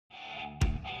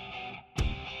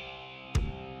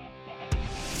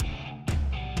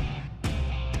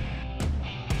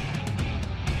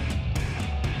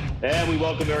And we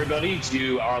welcome everybody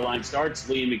to Our Line Starts.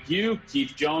 Liam McHugh,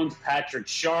 Keith Jones, Patrick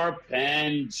Sharp,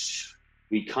 and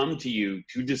we come to you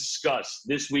to discuss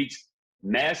this week's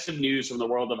massive news from the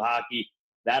world of hockey.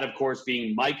 That, of course,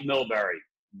 being Mike Milbury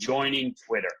joining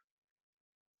Twitter,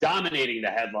 dominating the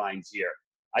headlines here.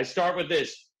 I start with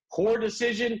this: poor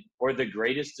decision or the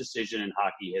greatest decision in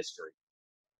hockey history?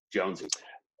 Jonesy.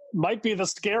 Might be the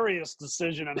scariest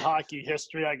decision in hockey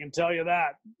history, I can tell you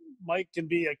that. Mike can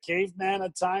be a caveman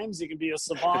at times. He can be a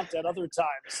savant at other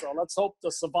times. So let's hope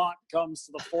the savant comes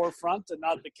to the forefront and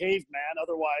not the caveman.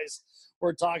 Otherwise,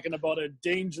 we're talking about a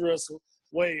dangerous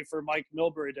way for Mike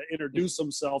Milbury to introduce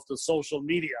himself to social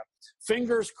media.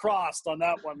 Fingers crossed on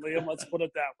that one, Liam. Let's put it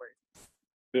that way.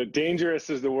 The dangerous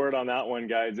is the word on that one,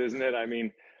 guys, isn't it? I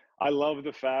mean, I love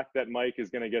the fact that Mike is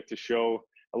going to get to show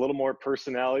a little more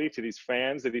personality to these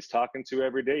fans that he's talking to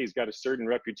every day. He's got a certain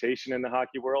reputation in the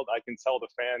hockey world. I can tell the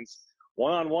fans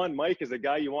one-on-one, Mike is a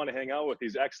guy you want to hang out with.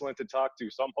 He's excellent to talk to.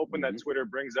 So I'm hoping that Twitter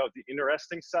brings out the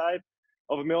interesting side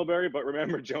of Milbury. But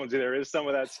remember, Jonesy, there is some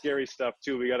of that scary stuff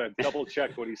too. We got to double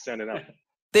check what he's sending out.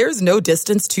 There's no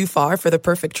distance too far for the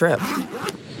perfect trip.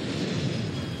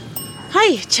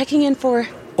 Hi, checking in for...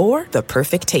 Or the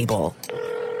perfect table.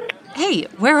 Hey,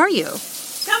 where are you?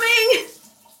 Coming!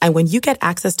 And when you get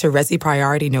access to Resi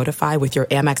Priority Notify with your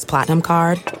Amex Platinum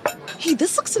card... Hey,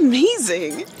 this looks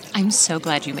amazing! I'm so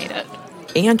glad you made it.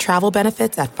 And travel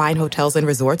benefits at fine hotels and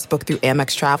resorts booked through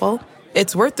Amex Travel,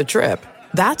 it's worth the trip.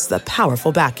 That's the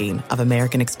powerful backing of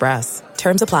American Express.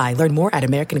 Terms apply. Learn more at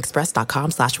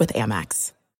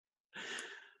americanexpress.com/withAmex.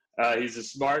 He's a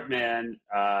smart man.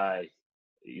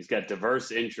 He's got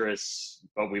diverse interests,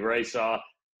 but we already saw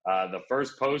the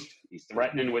first post. He's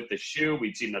threatening with the shoe.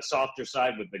 We've seen the softer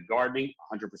side with the gardening,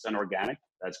 100% organic.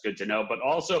 That's good to know. But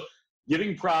also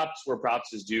giving props where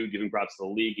props is due, giving props to the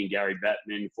league and Gary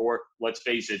Bettman for, let's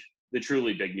face it, the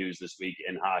truly big news this week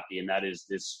in hockey, and that is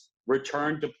this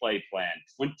return to play plan.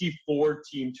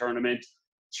 24-team tournament,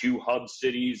 2 hub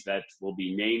cities that will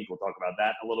be named. We'll talk about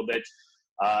that in a little bit.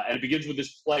 And it begins with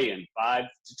this play-in, 5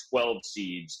 to 12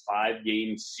 seeds,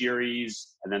 5-game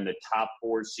series, and then the top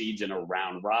 4 seeds in a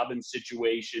round-robin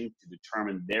situation to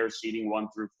determine their seeding 1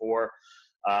 through 4.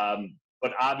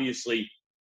 But obviously,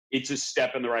 it's a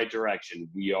step in the right direction.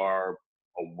 We are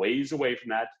a ways away from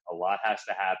that. A lot has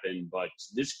to happen, but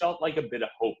this felt like a bit of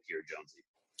hope here, Jonesy.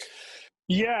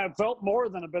 Yeah, it felt more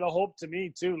than a bit of hope to me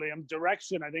too, Liam.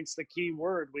 Direction, I think, is the key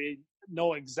word. We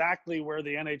know exactly where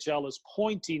the NHL is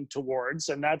pointing towards,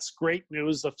 and that's great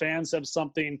news. The fans have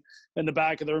something in the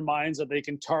back of their minds that they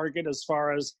can target as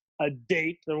far as a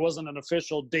date. There wasn't an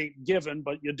official date given,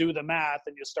 but you do the math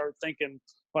and you start thinking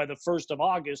by the 1st of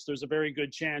August, there's a very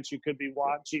good chance you could be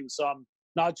watching some,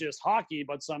 not just hockey,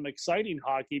 but some exciting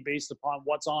hockey based upon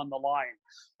what's on the line.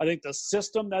 I think the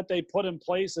system that they put in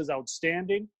place is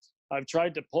outstanding. I've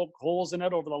tried to poke holes in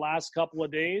it over the last couple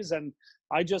of days, and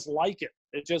I just like it.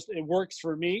 It works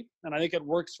for me, and I think it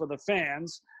works for the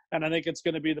fans, and I think it's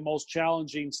going to be the most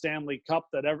challenging Stanley Cup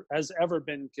that has ever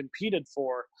been competed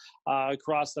for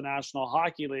across the National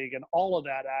Hockey League, and all of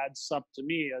that adds up to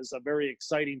me as a very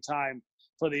exciting time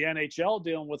for the NHL,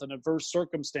 dealing with an adverse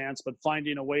circumstance, but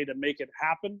finding a way to make it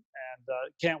happen, and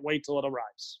can't wait till it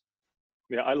arrives.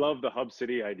 Yeah, I love the hub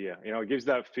city idea. You know, it gives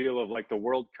that feel of like the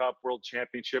World Cup, World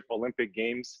Championship, Olympic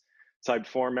Games type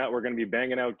format. We're going to be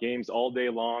banging out games all day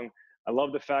long. I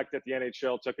love the fact that the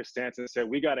NHL took a stance and said,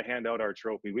 we got to hand out our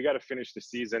trophy. We got to finish the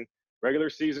season. Regular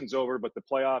season's over, but the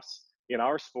playoffs in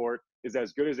our sport is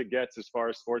as good as it gets as far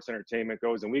as sports entertainment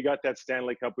goes. And we got that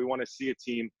Stanley Cup. We want to see a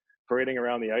team parading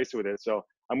around the ice with it. So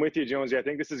I'm with you, Jonesy. I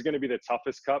think this is going to be the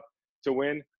toughest cup to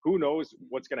win. Who knows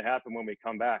what's going to happen when we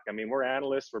come back? I mean, we're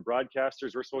analysts, we're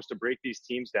broadcasters, we're supposed to break these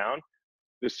teams down.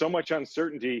 There's so much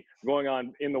uncertainty going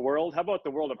on in the world. How about the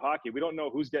world of hockey? We don't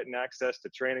know who's getting access to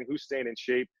training, who's staying in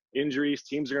shape, injuries.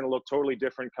 Teams are going to look totally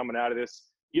different coming out of this.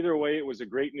 Either way, it was a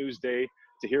great news day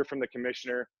to hear from the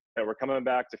commissioner that we're coming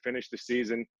back to finish the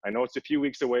season. I know it's a few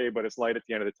weeks away, but it's light at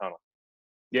the end of the tunnel.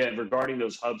 Yeah, regarding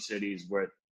those hub cities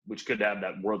which could have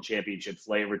that world championship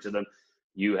flavor to them,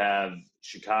 you have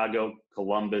Chicago,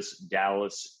 Columbus,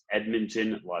 Dallas,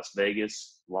 Edmonton, Las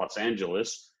Vegas, Los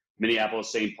Angeles,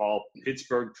 Minneapolis, St. Paul,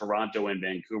 Pittsburgh, Toronto, and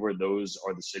Vancouver. Those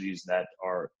are the cities that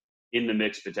are in the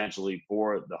mix potentially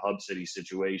for the hub city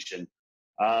situation.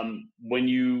 When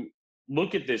you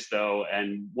look at this, though,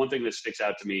 and one thing that sticks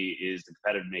out to me is the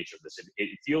competitive nature of this.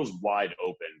 It feels wide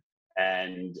open.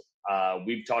 And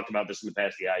we've talked about this in the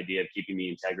past, the idea of keeping the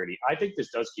integrity. I think this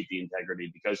does keep the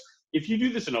integrity because if you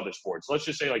do this in other sports, let's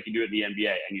just say like you do it in the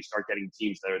NBA and you start getting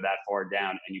teams that are that far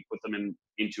down and you put them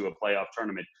into a playoff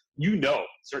tournament, you know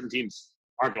certain teams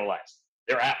aren't going to last.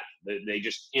 they're out. They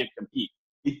just can't compete.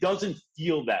 It doesn't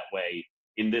feel that way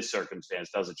in this circumstance,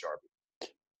 does it, Sharpie?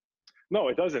 No,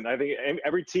 it doesn't. I think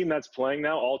every team that's playing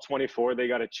now, all 24, they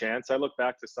got a chance. I look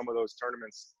back to some of those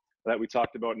tournaments that we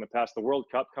talked about in the past. The World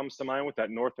Cup comes to mind with that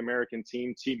North American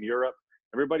team, Team Europe.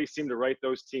 Everybody seemed to write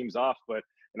those teams off, but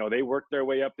they worked their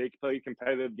way up. They played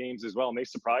competitive games as well, and they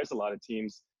surprised a lot of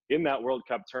teams in that World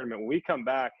Cup tournament. When we come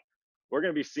back, we're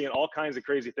going to be seeing all kinds of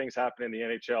crazy things happen in the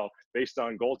NHL based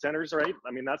on goaltenders, right?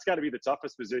 I mean, that's got to be the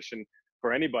toughest position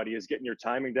for anybody, is getting your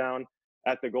timing down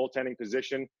at the goaltending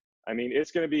position. I mean,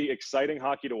 it's going to be exciting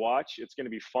hockey to watch. It's going to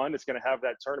be fun. It's going to have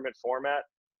that tournament format.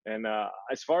 And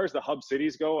as far as the hub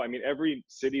cities go, I mean, every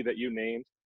city that you named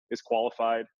is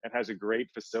qualified and has a great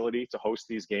facility to host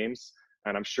these games.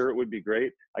 And I'm sure it would be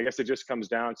great. I guess it just comes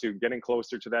down to getting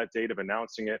closer to that date of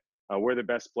announcing it, where the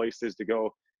best place is to go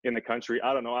in the country.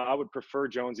 I don't know. I would prefer,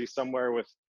 Jonesy, somewhere with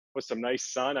some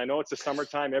nice sun. I know it's the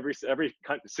summertime. Every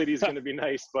city is going to be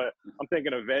nice, but I'm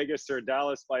thinking of Vegas or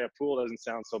Dallas by a pool doesn't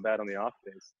sound so bad on the off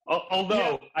days.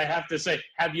 Although, I have to say,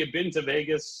 have you been to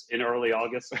Vegas in early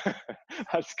August?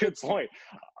 That's a good point.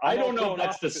 I don't know if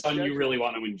that's the sun you really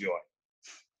want to enjoy.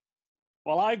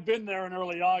 Well, I've been there in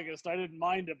early August. I didn't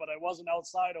mind it, but I wasn't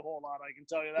outside a whole lot. I can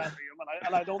tell you that, Liam.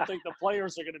 And I don't think the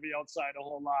players are going to be outside a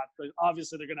whole lot. But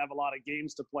obviously, they're going to have a lot of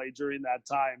games to play during that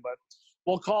time. But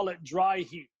we'll call it dry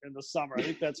heat in the summer. I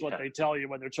think that's what they tell you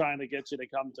when they're trying to get you to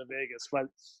come to Vegas. But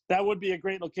that would be a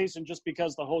great location just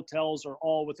because the hotels are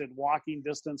all within walking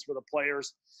distance for the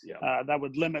players. Yeah. That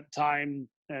would limit time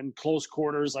and close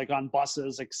quarters, like on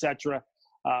buses, etc.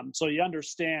 So you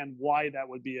understand why that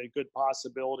would be a good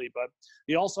possibility, but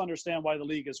you also understand why the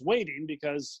league is waiting,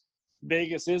 because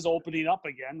Vegas is opening up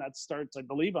again. That starts, I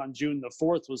believe, on June the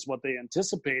 4th was what they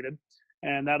anticipated,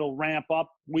 and that'll ramp up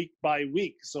week by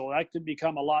week. So that could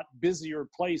become a lot busier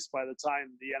place by the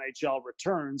time the NHL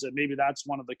returns, and maybe that's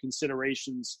one of the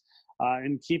considerations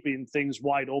in keeping things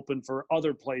wide open for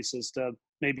other places to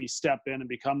maybe step in and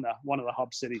become one of the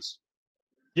hub cities.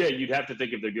 Yeah, you'd have to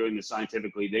think if they're doing this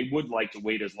scientifically, they would like to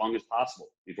wait as long as possible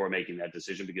before making that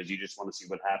decision, because you just want to see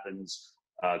what happens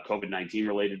COVID-19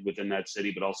 related within that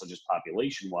city, but also just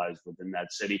population-wise within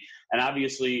that city. And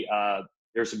obviously,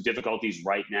 there are some difficulties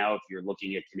right now if you're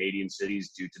looking at Canadian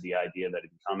cities due to the idea that it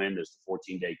can come in. There's the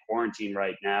 14-day quarantine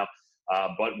right now,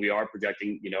 but we are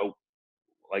projecting,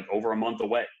 like over a month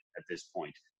away at this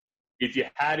point. If you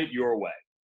had it your way,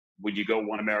 would you go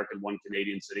one American, one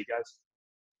Canadian city, guys?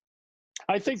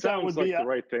 I think that would be the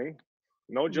right thing.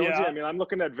 No, Jonesy. Yeah. I mean, I'm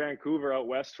looking at Vancouver out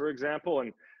west, for example,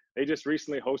 and they just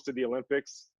recently hosted the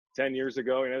Olympics 10 years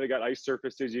ago. They got ice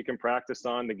surfaces you can practice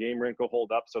on. The game rink will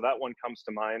hold up. So that one comes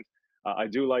to mind. I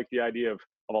do like the idea of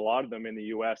a lot of them in the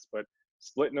U.S., but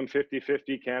splitting them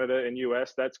 50-50, Canada and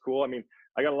U.S., that's cool. I mean,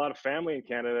 I got a lot of family in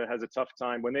Canada that has a tough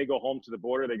time. When they go home to the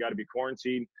border, they got to be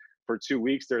quarantined for 2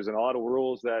 weeks. There's a lot of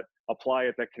rules that apply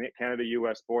at the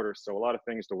Canada-U.S. border. So a lot of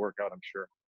things to work out, I'm sure.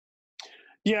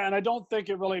 Yeah, and I don't think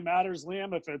it really matters,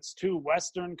 Liam, if it's two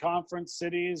Western Conference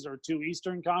cities or two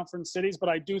Eastern Conference cities, but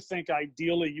I do think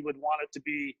ideally you would want it to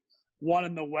be one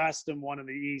in the West and one in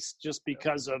the East, just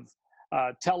because of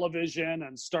television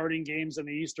and starting games in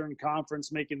the Eastern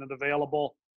Conference, making it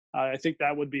available. I think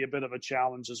that would be a bit of a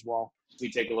challenge as well. We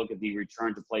take a look at the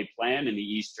return to play plan in the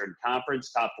Eastern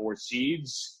Conference. Top four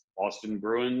seeds: Boston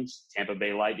Bruins, Tampa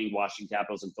Bay Lightning, Washington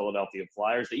Capitals, and Philadelphia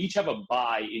Flyers. They each have a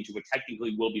bye into what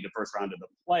technically will be the first round of the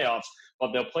playoffs,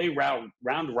 but they'll play round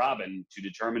robin to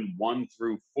determine 1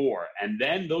 through 4. And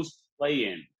then those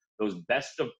play-in, those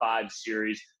best-of-5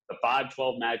 series, the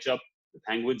 5-12 matchup, the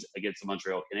Penguins against the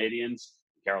Montreal Canadiens,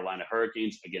 the Carolina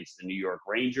Hurricanes against the New York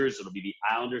Rangers. It'll be the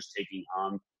Islanders taking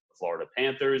on the Florida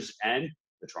Panthers, and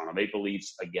the Toronto Maple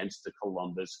Leafs against the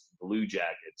Columbus Blue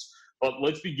Jackets. But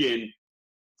let's begin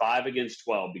 5 against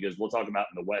 12, because we'll talk about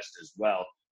in the West as well.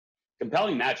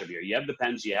 Compelling matchup here. You have the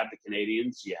Pens, you have the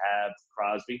Canadians, you have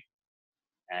Crosby,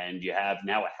 and you have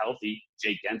now a healthy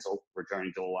Jake Gensel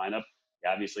returning to the lineup. You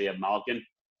obviously have Malkin.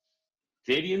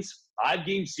 Canadians,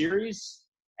 5-game series,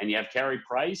 and you have Carey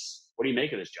Price. What do you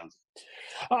make of this, Jones?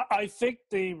 I think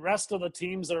the rest of the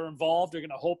teams that are involved are going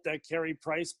to hope that Carey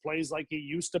Price plays like he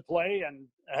used to play and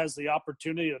has the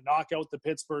opportunity to knock out the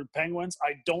Pittsburgh Penguins.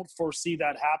 I don't foresee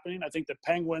that happening. I think the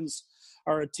Penguins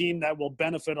are a team that will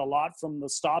benefit a lot from the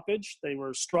stoppage. They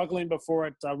were struggling before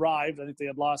it arrived. I think they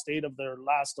had lost 8 of their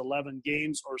last 11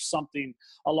 games or something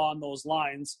along those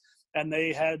lines. And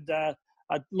they had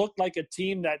looked like a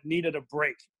team that needed a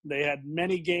break. They had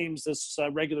many games this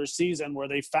regular season where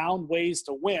they found ways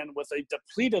to win with a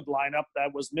depleted lineup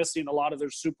that was missing a lot of their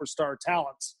superstar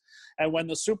talents. And when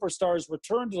the superstars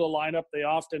returned to the lineup, they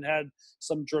often had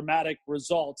some dramatic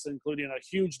results, including a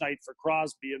huge night for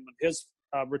Crosby in his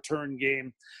return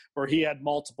game where he had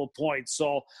multiple points.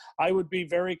 So I would be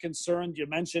very concerned. You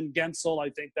mentioned Gensel. I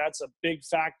think that's a big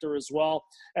factor as well.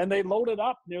 And they loaded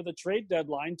up near the trade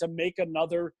deadline to make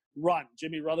another run.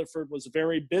 Jimmy Rutherford was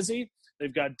very busy.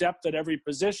 They've got depth at every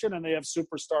position, and they have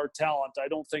superstar talent. I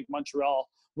don't think Montreal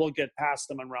will get past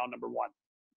them in round number one.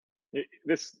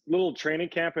 This little training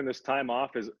camp and this time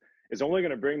off is only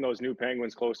going to bring those new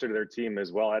Penguins closer to their team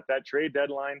as well. At that trade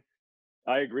deadline,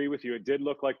 I agree with you. It did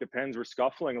look like the Pens were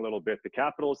scuffling a little bit. The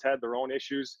Capitals had their own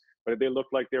issues, but they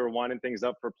looked like they were winding things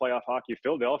up for playoff hockey.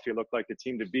 Philadelphia looked like the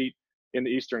team to beat in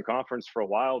the Eastern Conference for a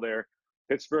while there.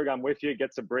 Pittsburgh, I'm with you,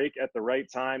 gets a break at the right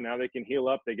time. Now they can heal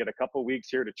up. They get a couple weeks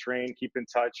here to train, keep in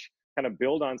touch, kind of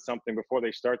build on something before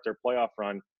they start their playoff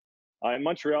run. In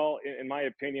Montreal, in my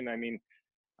opinion, I mean,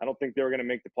 I don't think they were going to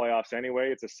make the playoffs anyway.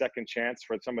 It's a second chance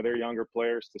for some of their younger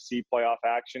players to see playoff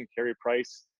action. Carey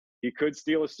Price, he could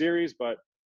steal a series, but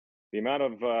the amount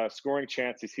of scoring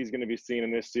chances he's going to be seeing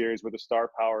in this series with the star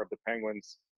power of the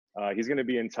Penguins, he's going to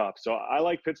be in tough. So I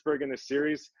like Pittsburgh in this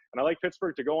series, and I like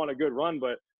Pittsburgh to go on a good run.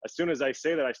 But as soon as I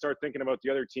say that, I start thinking about the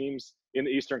other teams in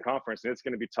the Eastern Conference, and it's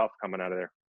going to be tough coming out of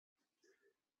there.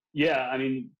 Yeah, I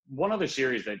mean, one other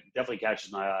series that definitely catches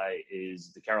my eye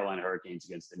is the Carolina Hurricanes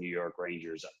against the New York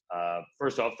Rangers.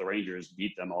 First off, the Rangers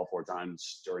beat them all 4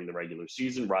 times during the regular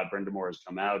season. Rod Brind'Amour has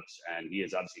come out, and he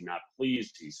is obviously not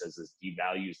pleased. He says this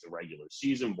devalues the regular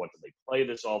season. What do they play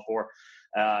this all for?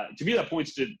 To me, that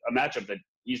points to a matchup that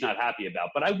he's not happy about.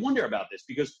 But I wonder about this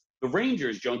because the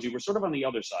Rangers, Jonesy, were sort of on the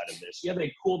other side of this. Yeah,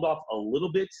 they cooled off a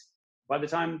little bit by the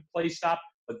time play stopped,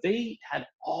 but they had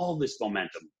all this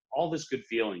momentum, all this good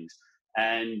feelings.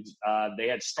 And they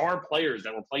had star players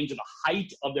that were playing to the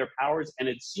height of their powers, and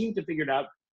it seemed to figure out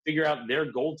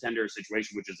their goaltender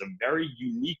situation, which is a very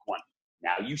unique one.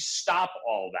 Now you stop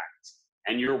all that,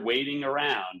 and you're waiting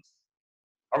around.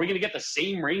 Are we going to get the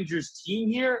same Rangers team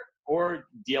here, or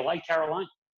do you like Carolina?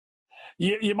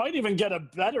 You might even get a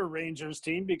better Rangers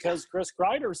team because Chris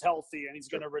Kreider's healthy and he's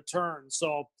going to return.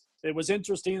 So it was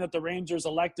interesting that the Rangers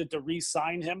elected to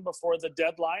re-sign him before the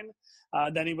deadline.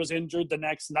 Then he was injured the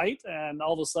next night, and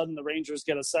all of a sudden the Rangers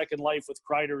get a second life with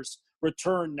Kreider's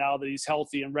return now that he's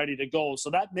healthy and ready to go.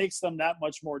 So that makes them that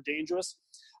much more dangerous.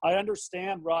 I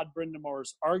understand Rod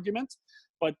Brind'Amour's argument,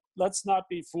 but let's not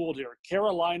be fooled here.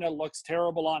 Carolina looks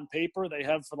terrible on paper. They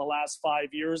have for the last 5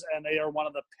 years, and they are one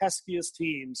of the peskiest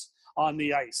teams on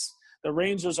the ice. The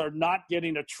Rangers are not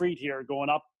getting a treat here going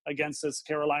up against this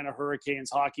Carolina Hurricanes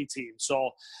hockey team.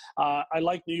 So I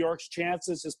like New York's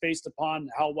chances just based upon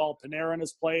how well Panarin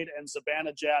has played, and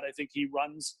Zibanejad, I think he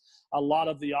runs a lot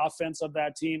of the offense of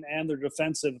that team, and their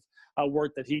defensive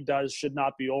work that he does should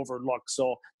not be overlooked.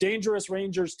 So dangerous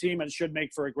Rangers team, and should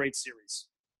make for a great series.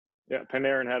 Yeah,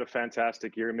 Panarin had a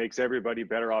fantastic year. It makes everybody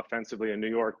better offensively in New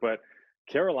York, but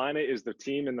Carolina is the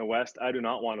team in the West I do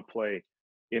not want to play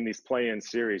in these play-in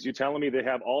series. You telling me they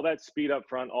have all that speed up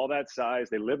front, all that size,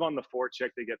 they live on the forecheck,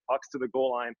 they get pucks to the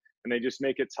goal line, and they just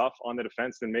make it tough on the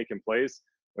defenseman making plays?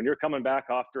 When you're coming back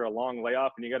after a long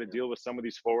layoff and you got to deal with some of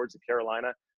these forwards in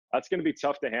Carolina, that's going to be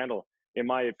tough to handle, in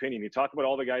my opinion. You talk about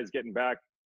all the guys getting back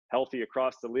healthy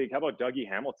across the league. How about Dougie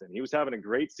Hamilton? He was having a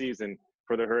great season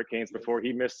for the Hurricanes before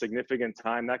he missed significant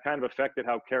time. That kind of affected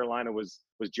how Carolina was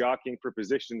jockeying for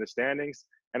position in the standings.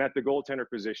 And at the goaltender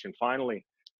position, finally,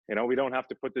 you know, we don't have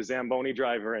to put the Zamboni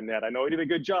driver in net. I know he did a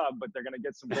good job, but they're going to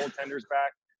get some goaltenders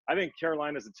back. I think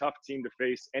Carolina's a tough team to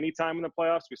face anytime in the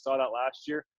playoffs. We saw that last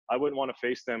year. I wouldn't want to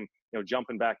face them, you know,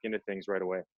 jumping back into things right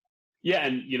away. Yeah,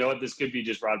 and you know what? This could be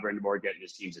just Rod Brind'Amour getting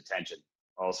his team's attention.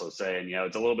 Also saying, you know,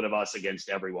 it's a little bit of us against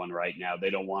everyone right now. They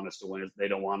don't want us to win. They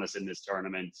don't want us in this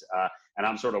tournament. And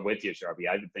I'm sort of with you, Sharpie.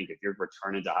 I would think if you're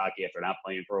returning to hockey after not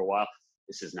playing for a while,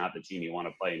 this is not the team you want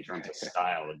to play in terms of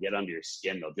style. They'll get under your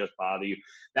skin. They'll just bother you.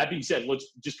 That being said, let's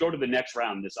just go to the next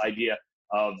round. This idea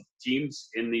of teams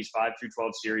in these 5-12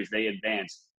 series, they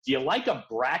advance. Do you like a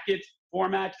bracket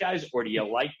format, guys, or do you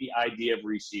like the idea of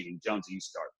reseeding? Jones, you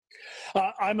start.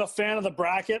 I'm a fan of the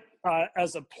bracket.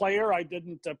 As a player, I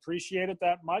didn't appreciate it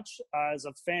that much. As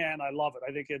a fan, I love it.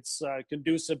 I think it's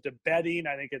conducive to betting.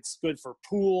 I think it's good for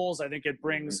pools. I think it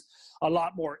brings a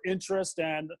lot more interest,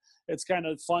 and it's kind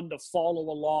of fun to follow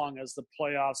along as the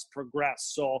playoffs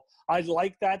progress. So I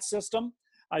like that system.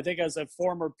 I think as a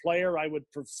former player, I would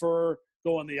prefer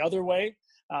going the other way.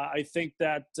 I think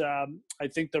that the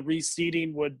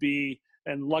reseeding would be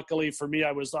And luckily for me,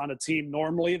 I was on a team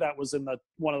normally that was in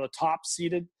one of the top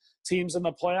seeded teams in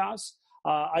the playoffs.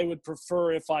 I would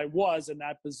prefer, if I was in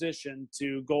that position,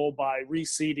 to go by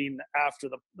reseeding after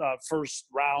the first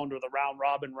round or the round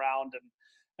robin round,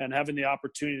 and having the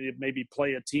opportunity to maybe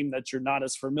play a team that you're not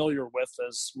as familiar with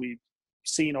as we've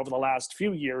seen over the last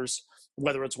few years,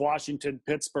 whether it's Washington,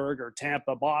 Pittsburgh, or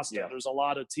Tampa, Boston. Yeah. There's a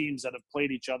lot of teams that have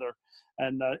played each other,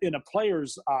 and in a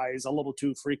player's eyes, a little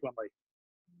too frequently.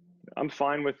 I'm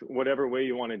fine with whatever way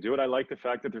you want to do it. I like the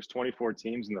fact that there's 24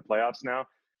 teams in the playoffs now.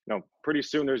 Pretty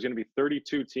soon there's going to be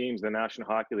 32 teams in the National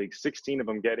Hockey League. 16 of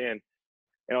them get in.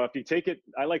 If you take it,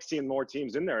 I like seeing more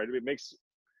teams in there. It makes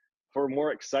for a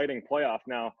more exciting playoff.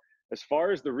 Now, as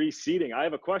far as the reseeding, I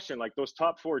have a question. Like those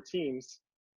top 4 teams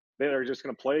that are just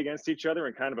going to play against each other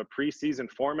in kind of a preseason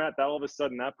format, that all of a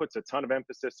sudden that puts a ton of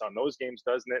emphasis on those games,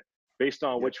 doesn't it? Based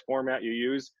on which format you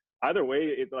use. Either way,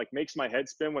 it makes my head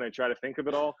spin when I try to think of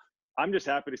it all. I'm just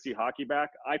happy to see hockey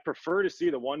back. I prefer to see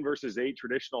the 1 versus 8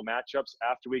 traditional matchups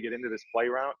after we get into this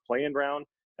play-in round,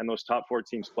 and those top 4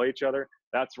 teams play each other.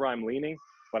 That's where I'm leaning,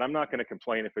 but I'm not going to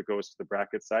complain if it goes to the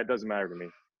bracket side. It doesn't matter to me.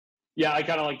 Yeah, I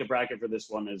kind of like the bracket for this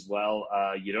one as well.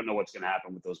 You don't know what's going to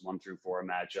happen with those 1 through 4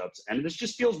 matchups, and this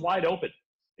just feels wide open.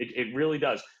 It really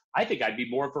does. I think I'd be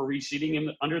more for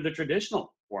reseeding under the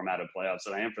traditional format of playoffs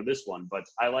than I am for this one, but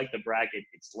I like the bracket.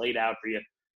 It's laid out for you.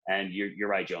 And you're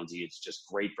right, Jonesy. It's just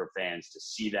great for fans to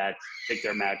see that, pick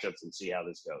their matchups, and see how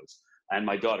this goes. And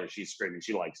my daughter, she's screaming.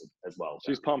 She likes it as well.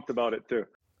 She's pumped about it, too.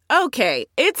 Okay,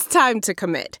 it's time to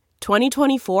commit.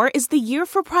 2024 is the year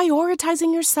for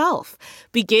prioritizing yourself.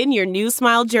 Begin your new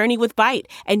smile journey with Byte,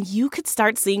 and you could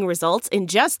start seeing results in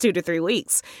just 2 to 3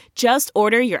 weeks. Just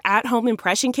order your at-home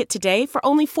impression kit today for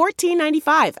only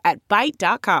 $14.95 at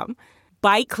Byte.com.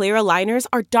 Byte Clear aligners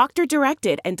are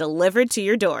doctor-directed and delivered to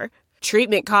your door.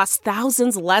 Treatment costs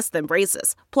thousands less than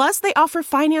braces. Plus, they offer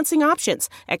financing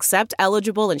options, accept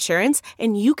eligible insurance,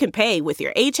 and you can pay with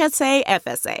your HSA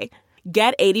FSA.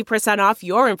 Get 80% off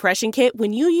your impression kit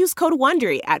when you use code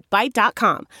WONDERY at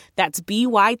Byte.com. That's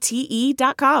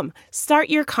BYTE.com. Start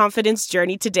your confidence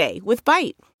journey today with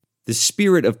Byte. The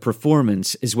spirit of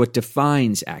performance is what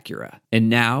defines Acura. And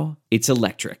now, it's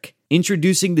electric.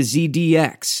 Introducing the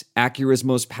ZDX, Acura's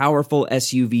most powerful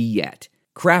SUV yet.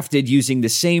 Crafted using the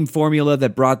same formula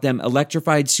that brought them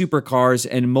electrified supercars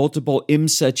and multiple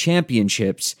IMSA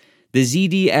championships, the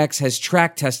ZDX has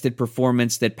track-tested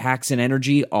performance that packs an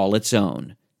energy all its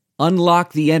own.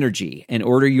 Unlock the energy and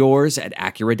order yours at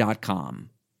Acura.com.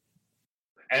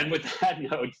 And with that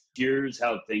note, here's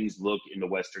how things look in the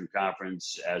Western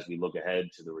Conference as we look ahead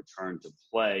to the return to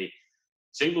play.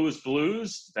 St. Louis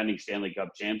Blues, defending Stanley Cup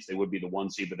champs, they would be the 1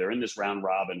 seed, but they're in this round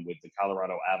robin with the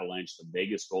Colorado Avalanche, the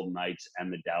Vegas Golden Knights,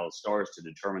 and the Dallas Stars to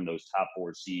determine those top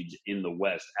 4 seeds in the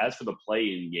West. As for the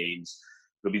play-in games,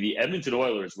 it'll be the Edmonton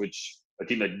Oilers, which a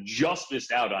team that just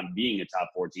missed out on being a top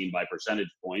 4 team by percentage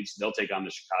points. They'll take on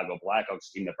the Chicago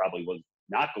Blackhawks, team that probably was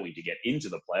not going to get into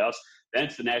the playoffs. Then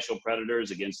it's the Nashville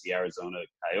Predators against the Arizona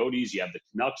Coyotes. You have the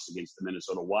Canucks against the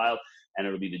Minnesota Wild, and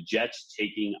it'll be the Jets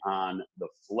taking on the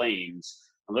Flames.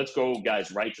 And let's go,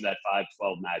 guys, right to that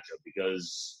 5-12 matchup,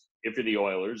 because if you're the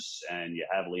Oilers and you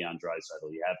have Leon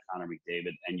Draisaitl, you have Connor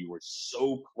McDavid, and you were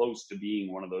so close to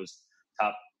being one of those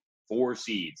top 4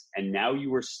 seeds, and now you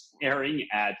were staring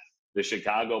at the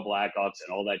Chicago Blackhawks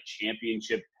and all that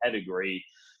championship pedigree.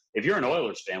 If you're an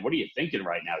Oilers fan, what are you thinking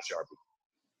right now, Sharpie?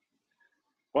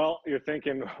 Well, you're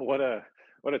thinking, what a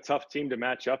tough team to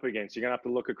match up against. You're going to have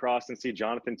to look across and see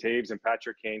Jonathan Toews and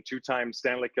Patrick Kane, 2-time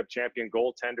Stanley Cup champion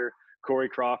goaltender, Corey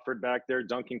Crawford back there.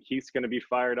 Duncan Keith's going to be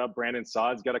fired up. Brandon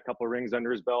Saad's got a couple of rings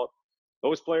under his belt.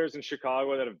 Those players in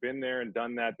Chicago that have been there and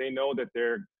done that, they know that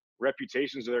their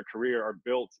reputations of their career are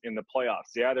built in the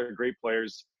playoffs. Yeah, they're great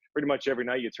players. Pretty much every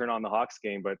night you turn on the Hawks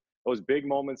game, but those big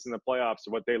moments in the playoffs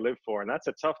are what they live for. And that's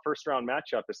a tough first-round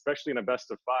matchup, especially in a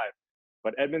best-of-5.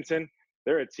 But Edmonton,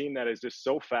 they're a team that is just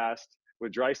so fast.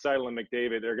 With Draisaitl and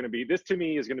McDavid, they're going to be, this to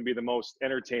me is going to be the most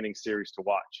entertaining series to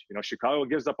watch. You know, Chicago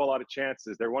gives up a lot of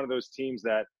chances. They're one of those teams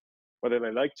that, whether they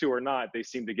like to or not, they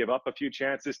seem to give up a few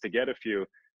chances to get a few.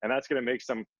 And that's going to make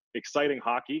some exciting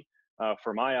hockey,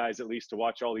 for my eyes at least, to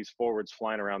watch all these forwards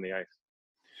flying around the ice.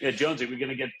 Yeah, Jonesy, we going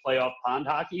to get playoff pond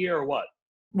hockey here or what?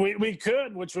 We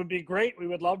could, which would be great. We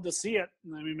would love to see it.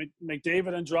 I mean,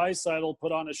 McDavid and Draisaitl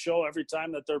put on a show every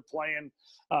time that they're playing,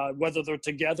 whether they're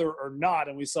together or not.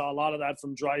 And we saw a lot of that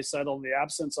from Draisaitl in the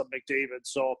absence of McDavid.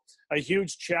 So a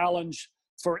huge challenge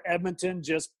for Edmonton,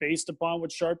 just based upon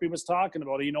what Sharpie was talking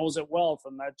about. He knows it well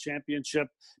from that championship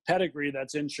pedigree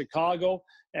that's in Chicago,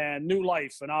 and new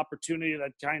life, an opportunity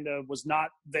that kind of was not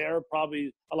there.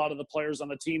 Probably a lot of the players on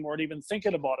the team weren't even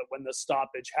thinking about it when the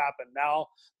stoppage happened. Now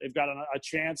they've got a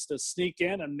chance to sneak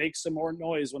in and make some more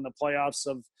noise when the playoffs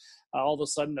have all of a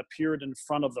sudden appeared in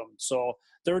front of them. So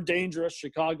they're dangerous.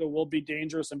 Chicago will be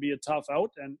dangerous and be a tough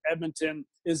out. And Edmonton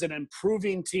is an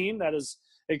improving team that has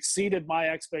exceeded my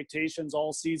expectations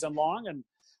all season long. And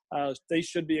they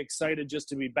should be excited just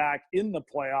to be back in the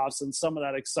playoffs. And some of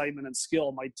that excitement and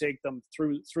skill might take them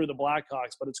through the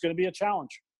Blackhawks. But it's going to be a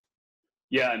challenge.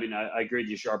 Yeah, I mean, I agree with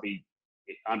you, Sharpie.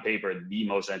 On paper, the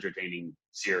most entertaining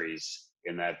series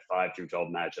in that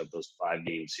 5-12 matchup, those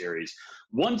 5-game series.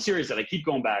 One series that I keep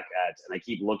going back at, and I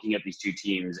keep looking at these two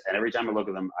teams, and every time I look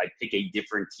at them, I pick a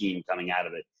different team coming out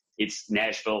of it. It's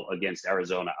Nashville against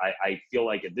Arizona. I feel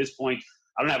like at this point,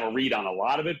 I don't have a read on a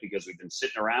lot of it because we've been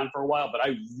sitting around for a while, but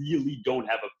I really don't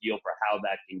have a feel for how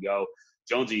that can go.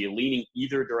 Jones, are you leaning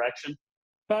either direction?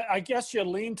 But I guess you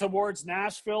lean towards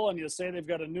Nashville and you say they've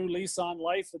got a new lease on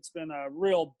life. It's been a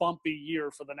real bumpy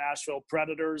year for the Nashville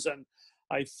Predators, and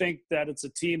I think that it's a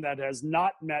team that has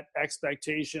not met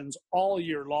expectations all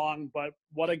year long, but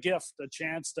what a gift, a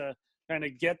chance to kind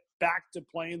of get back to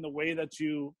playing the way that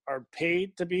you are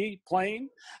paid to be playing.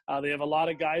 They have a lot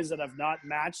of guys that have not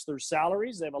matched their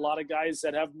salaries. They have a lot of guys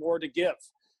that have more to give.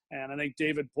 And I think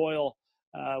David Poile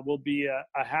will be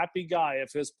a happy guy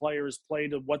if his players play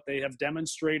to what they have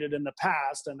demonstrated in the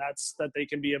past, and that's that they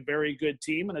can be a very good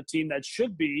team and a team that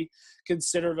should be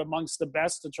considered amongst the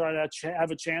best to try to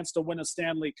have a chance to win a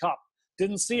Stanley Cup.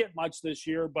 Didn't see it much this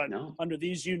year, but under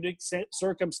these unique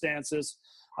circumstances,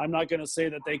 I'm not going to say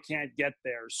that they can't get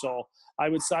there. So I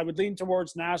would lean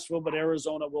towards Nashville, but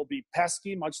Arizona will be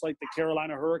pesky, much like the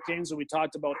Carolina Hurricanes that we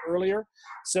talked about earlier.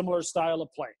 Similar style of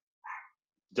play.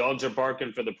 Dogs are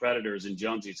barking for the Predators in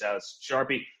Jonesy's house.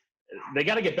 Sharpie, they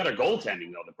got to get better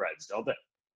goaltending, though, the Preds, don't they?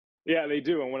 Yeah, they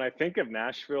do. And when I think of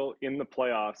Nashville in the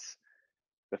playoffs,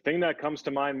 the thing that comes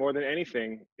to mind more than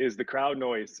anything is the crowd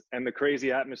noise and the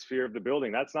crazy atmosphere of the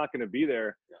building. That's not going to be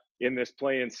there in this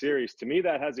play-in series. To me,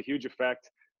 that has a huge effect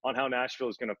on how Nashville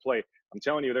is going to play. I'm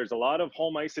telling you, there's a lot of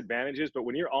home ice advantages, but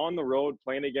when you're on the road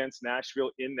playing against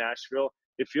Nashville in Nashville,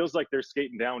 it feels like they're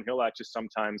skating downhill at you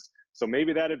sometimes. So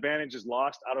maybe that advantage is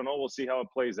lost. I don't know. We'll see how it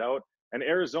plays out. And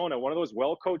Arizona, one of those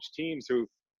well-coached teams who,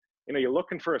 you know, you're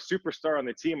looking for a superstar on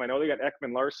the team. I know they got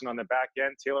Ekman Larsson on the back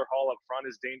end. Taylor Hall up front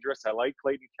is dangerous. I like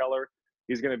Clayton Keller.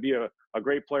 He's going to be a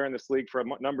great player in this league for a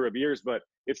number of years, but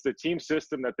it's the team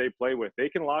system that they play with. They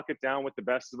can lock it down with the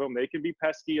best of them. They can be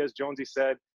pesky, as Jonesy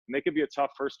said, and they could be a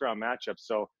tough first-round matchup.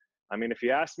 So, I mean, if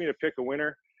you ask me to pick a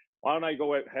winner, why don't I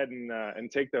go ahead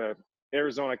and take the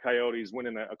Arizona Coyotes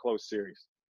winning a close series?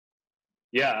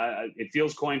 Yeah, it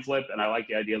feels coin flip, and I like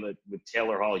the idea that with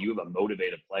Taylor Hall, you have a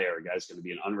motivated player. A guy's going to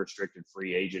be an unrestricted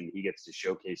free agent. He gets to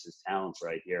showcase his talents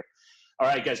right here. All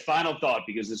right, guys, final thought,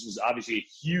 because this was obviously a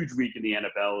huge week in the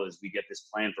NFL as we get this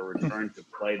plan for return to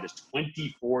play, this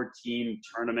 24-team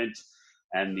tournament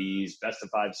and these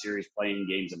best-of-5 series playing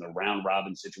games in the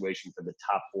round-robin situation for the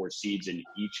top 4 seeds in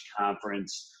each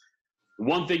conference.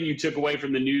 One thing you took away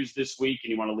from the news this week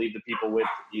and you want to leave the people with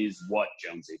is what,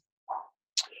 Jonesy?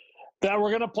 That we're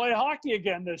going to play hockey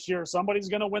again this year. Somebody's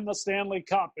going to win the Stanley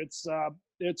Cup. It's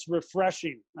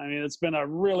refreshing. I mean, it's been a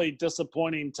really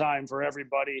disappointing time for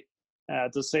everybody,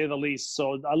 to say the least.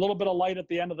 So a little bit of light at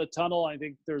the end of the tunnel. I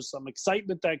think there's some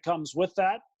excitement that comes with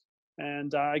that.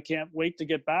 And I can't wait to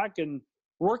get back and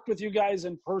work with you guys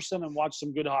in person and watch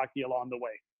some good hockey along the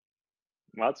way.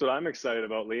 Well, that's what I'm excited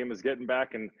about, Liam, is getting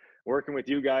back and working with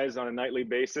you guys on a nightly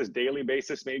basis, daily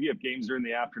basis, maybe if games are in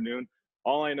the afternoon.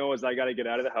 All I know is I got to get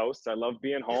out of the house. I love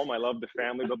being home. I love the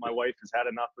family, but my wife has had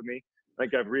enough of me. I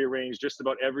think I've rearranged just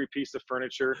about every piece of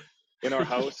furniture in our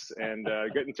house and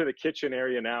getting to the kitchen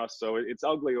area now. So it's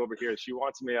ugly over here. She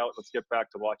wants me out. Let's get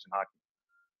back to watching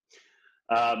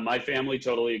hockey. My family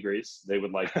totally agrees. They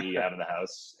would like me out of the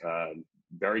house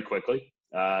very quickly.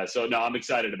 So, no, I'm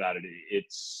excited about it.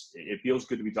 It feels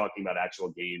good to be talking about actual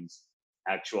games,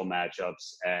 actual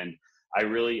matchups. And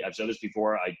I've said this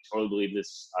before, I totally believe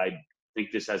this. I think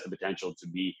this has the potential to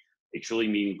be a truly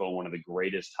meaningful, one of the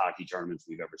greatest hockey tournaments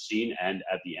we've ever seen. And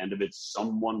at the end of it,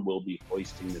 someone will be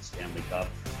hoisting the Stanley Cup.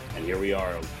 And here we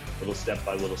are, little step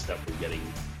by little step, we're getting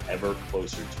ever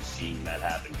closer to seeing that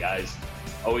happen. Guys,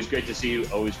 always great to see you.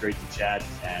 Always great to chat.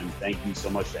 And thank you so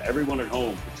much to everyone at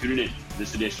home for tuning in to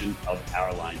this edition of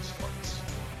Our Line Sports.